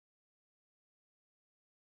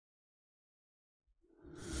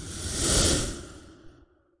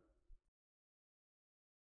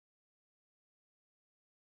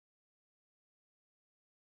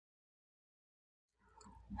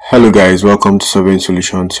Hello guys, welcome to Solving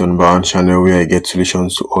Solutions, your number one channel where I get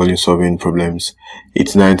solutions to all your solving problems.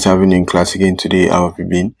 It's nice having you in class again today. How have you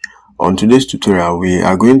been? On today's tutorial, we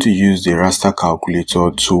are going to use the Raster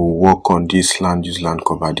Calculator to work on this land use land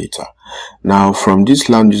cover data. Now, from this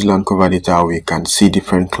land use land cover data, we can see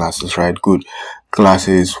different classes, right? Good.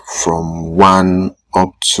 Classes from 1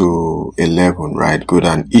 up to 11, right? Good.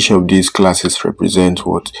 And each of these classes represent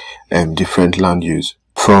what different land use.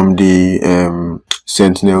 From the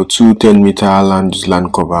Sentinel-2 10-meter land use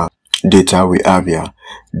land cover data we have here,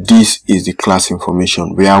 this is the class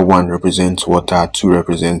information where 1 represents water, 2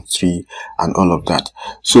 represents tree, and all of that.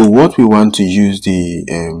 So what we want to use the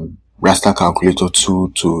Raster Calculator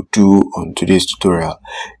tool to do on today's tutorial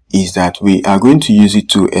is that we are going to use it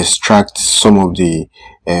to extract some of the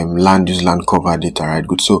land use land cover data, right?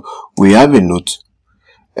 Good. So we have a note.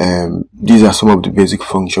 These are some of the basic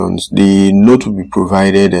functions. The note will be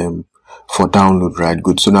provided for download, right?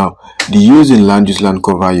 Good. So now the use in land use land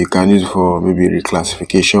cover, you can use for maybe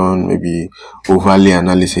reclassification, maybe overlay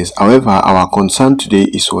analysis. However, our concern today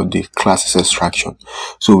is what the classes extraction.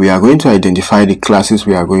 So we are going to identify the classes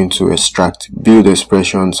we are going to extract, build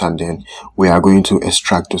expressions, and then we are going to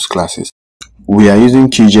extract those classes. We are using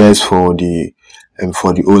QGIS for the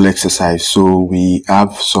whole exercise, so we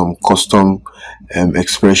have some custom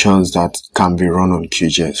expressions that can be run on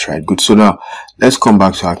QGIS, right? Good. So now let's come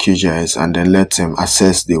back to our QGIS and then let's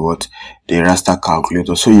assess the Raster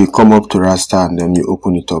Calculator. So you come up to Raster and then you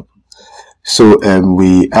open it up. So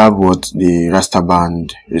we have the raster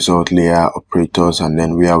band, result layer, operators, and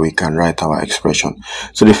then where we can write our expression.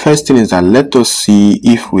 So the first thing is that let us see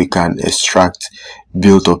if we can extract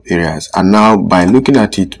built up areas. And now by looking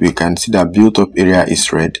at it, we can see that built up area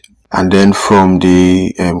is red. And then from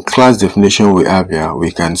the class definition we have here, we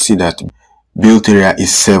can see that built area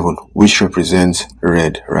is 7, which represents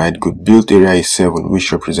red, right? Good. Built area is 7,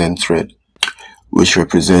 which represents red, which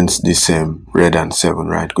represents this red and 7,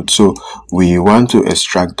 right? Good. So we want to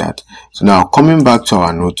extract that. So now coming back to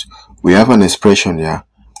our note, we have an expression here.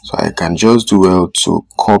 So I can just do well to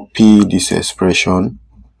copy this expression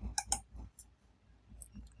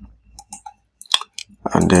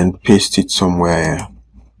and then paste it somewhere here.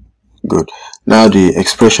 Good. Now the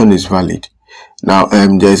expression is valid. Now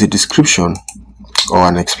there is a description or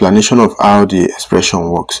an explanation of how the expression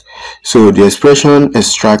works. So the expression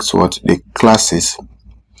extracts the classes,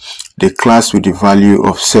 the class with the value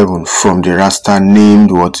of 7 from the raster named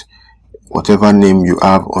whatever name you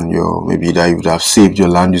have on your, maybe that you would have saved your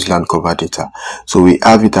land use land cover data. So we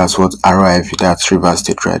have it as RIV, that's River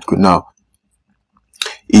State, right? Good. Now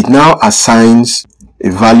it now assigns a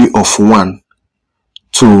value of 1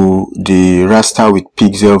 to the raster with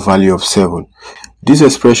pixel value of 7. This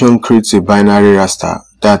expression creates a binary raster,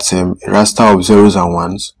 that's a raster of zeros and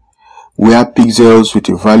ones, where pixels with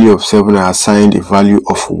a value of 7 are assigned a value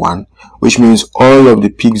of 1, which means all of the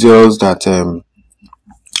pixels that are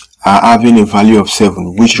having a value of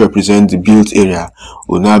 7, which represents the built area,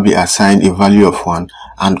 will now be assigned a value of 1,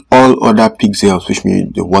 and all other pixels, which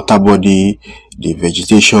means the water body, the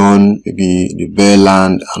vegetation, maybe the bare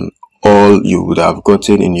land, and all you would have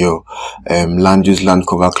gotten in your land use land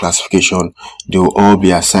cover classification, they will all be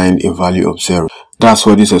assigned a value of 0. That's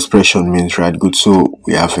what this expression means, right? Good. So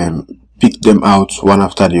we have picked them out one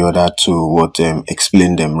after the other to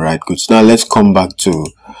explain them, right? Good. So now let's come back to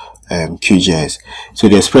QGIS. So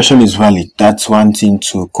the expression is valid. That's one thing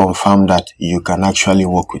to confirm that you can actually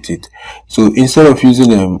work with it. So instead of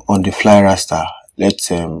using on the fly raster,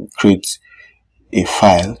 let's create a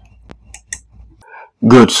file.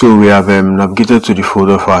 Good. So we have navigated to the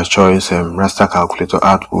folder of our choice, Raster Calculator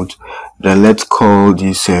output. Then let's call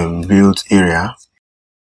this built area.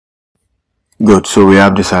 Good. So we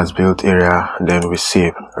have this as built area, and then we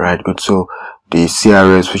save, right? Good. So the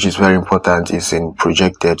CRS, which is very important, is in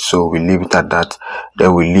projected, so we leave it at that.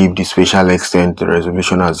 Then we leave the spatial extent, the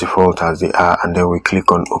resolution as default as they are, and then we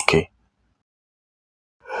click on OK.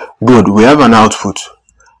 Good. We have an output.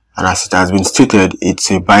 And as it has been stated,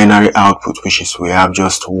 it's a binary output, which is we have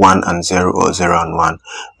just 1 and 0 or 0 and 1.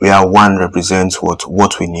 Where 1 represents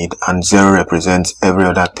what we need and 0 represents every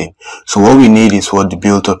other thing. So what we need is the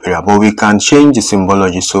built up area. But we can change the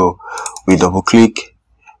symbology. So we double click,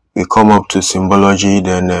 we come up to symbology,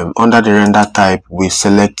 then under the render type, we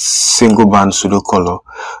select single band pseudo color.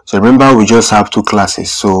 So remember, we just have 2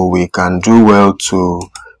 classes. So we can do well to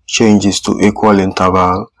change this to equal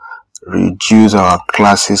interval, reduce our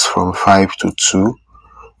classes from 5 to 2,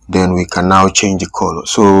 then we can now change the color.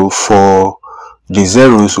 So for the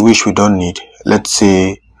zeros, which we don't need, let's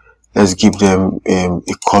give them a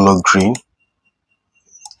color green,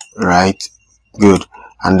 right? Good.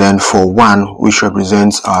 and then for 1, which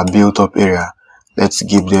represents our built-up area, let's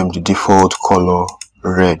give them the default color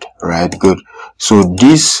red, right? Good. So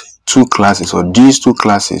these two classes,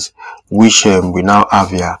 which we now have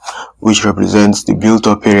here, which represents the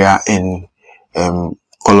built-up area in in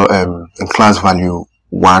class value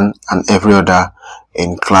 1 and every other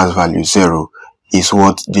in class value 0, is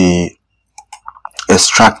what the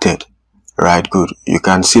extracted, right? Good. You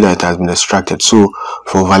can see that it has been extracted. So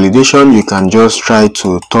for validation, you can just try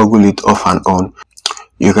to toggle it off and on.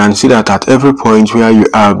 You can see that at every point where you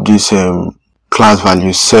have this class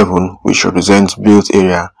value 7, which represents built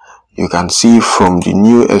area, you can see from the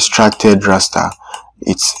new extracted raster,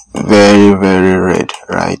 it's very, very red,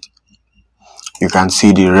 right? You can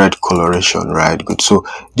see the red coloration, right? Good. So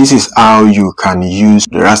this is how you can use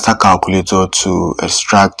the raster calculator to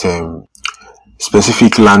extract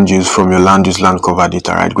specific land use from your land use land cover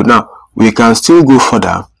data, right? Good. Now we can still go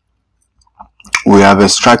further. We have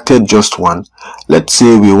extracted just one. Let's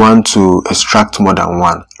say we want to extract more than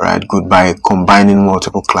one, right? Good. By combining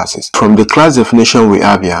multiple classes. From the class definition we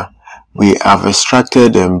have here, we have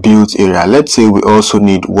extracted built area. Let's say we also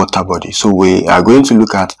need water body. So we are going to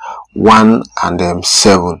look at 1 and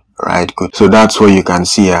 7, right? Good. So that's what you can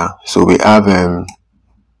see here. So we have a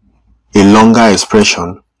longer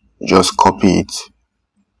expression. Just copy it.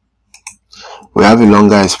 We have a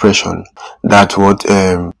longer expression that what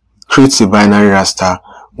creates a binary raster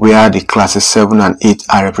where the classes 7 and 8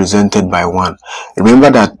 are represented by 1.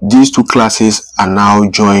 Remember that these two classes are now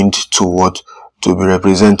joined to what? To be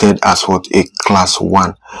represented as what? A class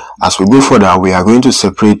 1. As we go further, we are going to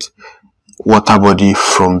separate water body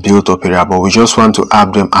from built up area, but we just want to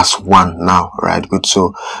have them as 1 now, right? Good.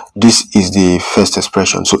 So this is the first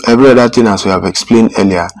expression. So every other thing, as we have explained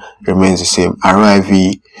earlier, remains the same.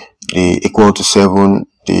 RIV, the equal to 7,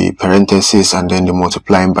 the parenthesis, and then the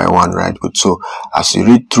multiplying by 1, right? Good. So as you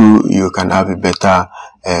read through, you can have a better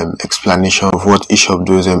explanation of what each of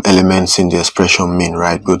those elements in the expression mean,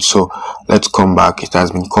 right? Good. So let's come back. It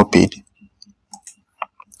has been copied.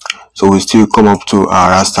 So we still come up to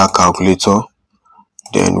our raster calculator,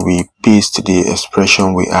 then we paste the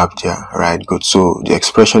expression we have there, right? Good. So the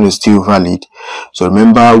expression is still valid. So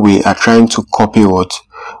remember, we are trying to copy what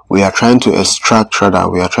we are trying to extract. Rather,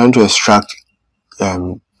 we are trying to extract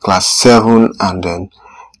class 7 and then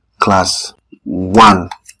class 1,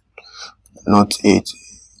 not 8,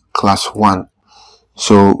 class 1.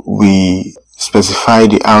 So we specify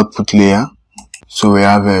the output layer. So we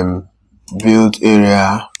have built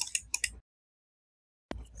area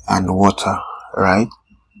and water, right?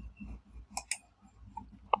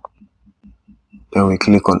 Then we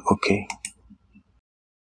click on OK.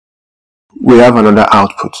 We have another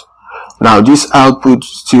output. Now this output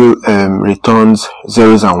still returns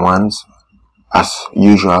zeros and ones as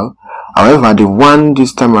usual. However, the one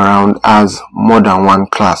this time around has more than one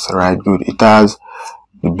class, right? Good. It has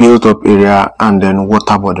the built up area and then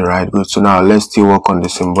water body, right? Good. So now let's still work on the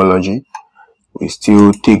symbology. We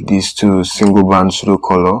still take these two single band pseudo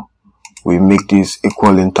color. We make this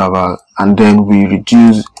equal interval, and then we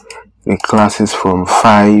reduce the classes from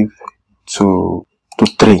 5 to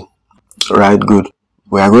 3, right? Good.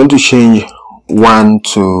 We are going to change 1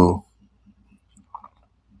 to,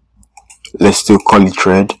 let's still call it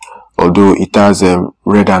red, although it has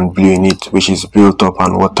red and blue in it, which is built up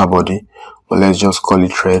and water body, but let's just call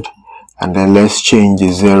it red. And then let's change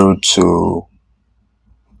the 0 to,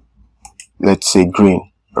 let's say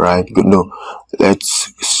green, right? Good. No,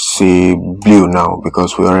 let's say blue now,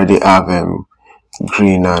 because we already have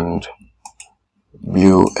green and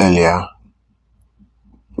blue earlier.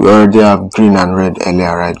 We already have green and red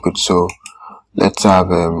earlier, right? Good. So let's have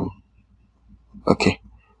okay,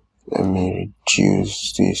 let me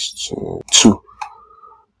reduce this to 2.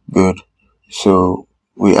 Good. So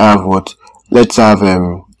we have what? Let's have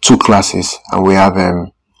 2 classes, and we have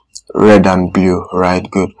red and blue, right?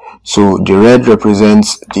 Good. So the red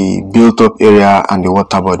represents the built up area and the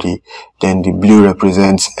water body, then the blue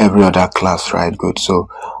represents every other class, right? Good. So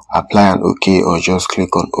apply an OK, or just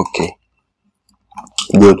click on OK.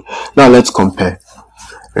 Good. Now let's compare.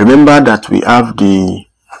 Remember that we have the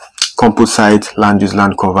composite land use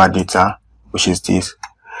land cover data, which is this.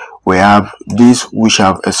 We have this, which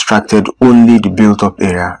have extracted only the built up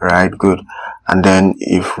area, right? Good. And then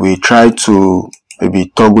if we try to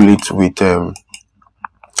maybe toggle it with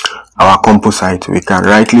our composite, we can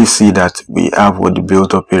rightly see that we have what the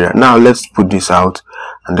built up area. Now let's put this out,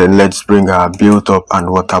 and then let's bring our built up and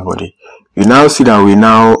water body. You now see that we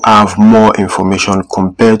now have more information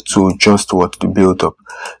compared to just what the built up.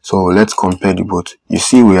 So let's compare the both. You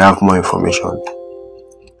see we have more information.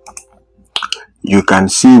 You can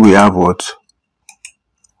see we have what?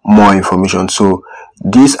 more information. So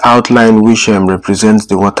this outline which represents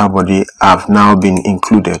the water body have now been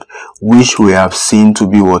included, which we have seen to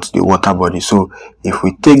be what the water body. So if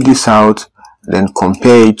we take this out, then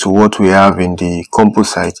compare it to what we have in the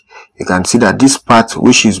composite, you can see that this part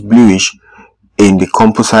which is bluish in the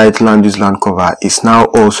composite land use land cover is now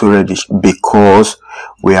also reddish, because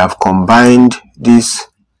we have combined this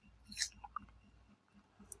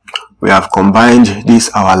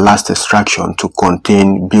our last extraction to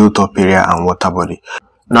contain built-up area and water body.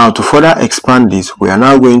 Now, to further expand this, we are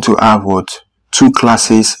now going to have what two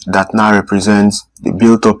classes that now represents the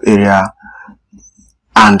built-up area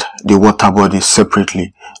and the water body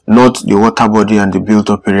separately, not the water body and the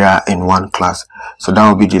built-up area in one class. So that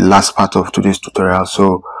will be the last part of today's tutorial.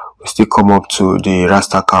 So we still come up to the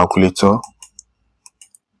raster calculator.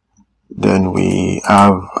 Then we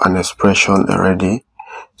have an expression already.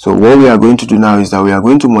 So what we are going to do now is that we are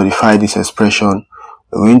going to modify this expression.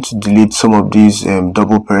 We're going to delete some of these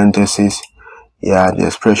double parentheses. Yeah, the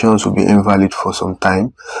expressions will be invalid for some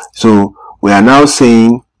time. So we are now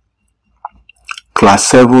saying class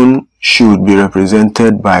 7 should be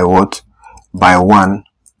represented by what? By 1.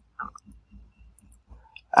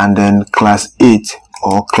 And then class 8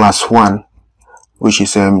 or class 1, which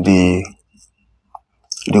is the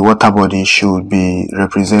water body, should be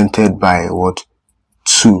represented by what?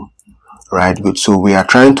 2. Right, good. So we are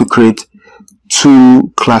trying to create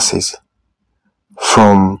two classes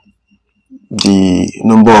from the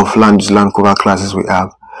number of land cover classes we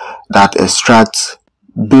have that extracts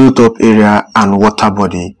built-up area and water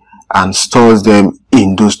body and stores them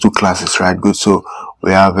in those two classes. Right, good. So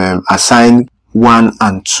we have assigned 1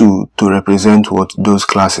 and 2 to represent what? Those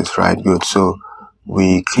classes. Right, good. So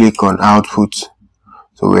we click on output.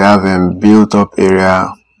 So we have built-up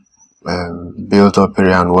area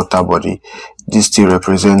and water body. This still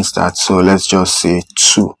represents that, so let's just say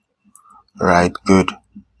 2. Right, good.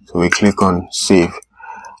 So we click on save.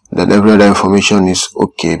 Then every other information is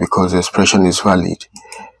okay because the expression is valid.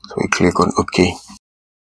 So we click on OK.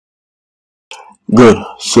 Good.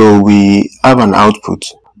 So we have an output.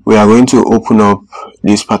 We are going to open up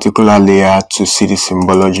this particular layer to see the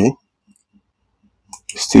symbology.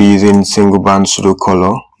 Still using single band pseudo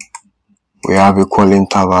color. We have equal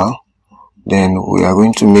interval. Then we are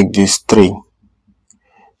going to make this 3.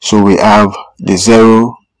 So we have the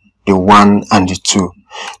 0, the 1, and the 2.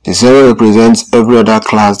 The 0 represents every other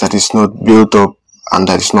class that is not built up and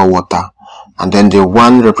that is not water. And then the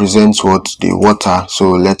 1 represents what? The water. So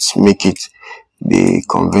let's make it the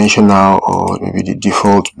conventional or maybe the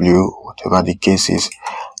default blue, whatever the case is.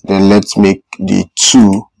 Then let's make the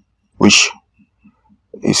 2, which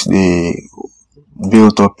is the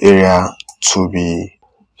built up area, to be,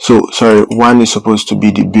 so sorry, 1 is supposed to be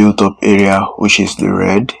the built up area, which is the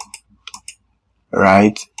red,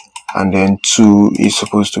 right? And then 2 is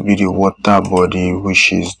supposed to be the water body,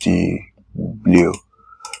 which is the blue,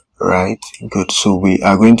 right? Good. So we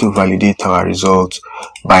are going to validate our results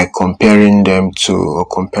by comparing them to, or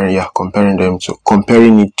comparing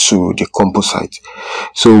it to the composite.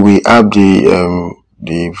 So we have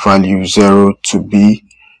the value 0 to be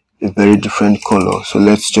a very different color. So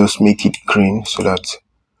let's just make it green so that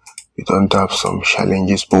we don't have some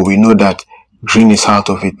challenges, but we know that green is out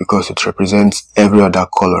of it because it represents every other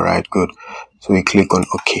color. Right, good. So we click on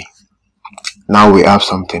OK. Now we have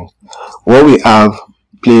something. What we have,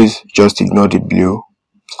 please just ignore the blue,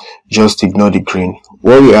 just ignore the green.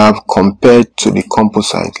 What we have compared to the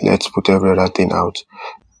composite, let's put every other thing out.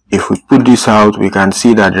 If we put this out, we can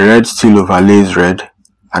see that the red still overlays red,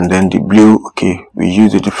 and then the blue, okay, we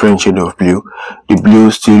use a different shade of blue. The blue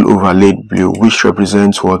still overlaid blue, which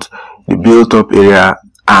represents what? The built up area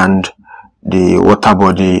and the water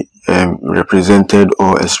body represented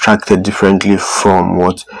or extracted differently from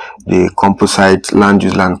what? The composite land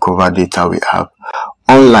use land cover data we have.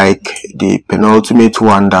 Unlike the penultimate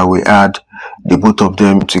one that we had the both of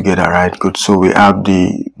them together. Right, good. So we have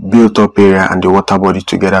the built up area and the water body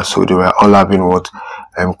together, so they were all having what?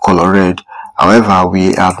 Color red. However,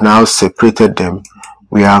 we have now separated them,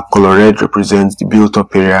 where color red represents the built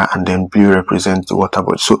up area and then blue represents the water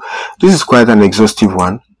body. So this is quite an exhaustive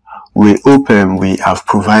one. We hope we have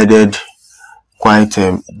provided quite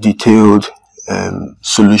detailed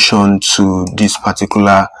solution to this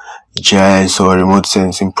particular GIS or remote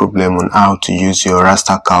sensing problem on how to use your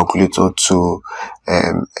raster calculator to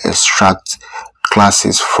extract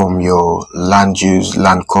classes from your land use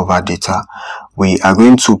land cover data. We are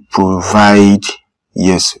going to provide,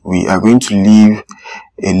 yes, we are going to leave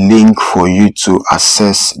a link for you to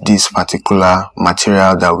access this particular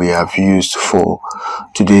material that we have used for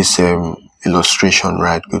today's illustration.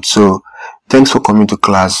 Right, good. So Thanks for coming to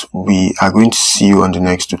class. We are going to see you on the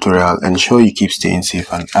next tutorial. Ensure you keep staying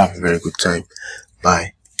safe and have a very good time.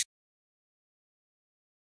 Bye.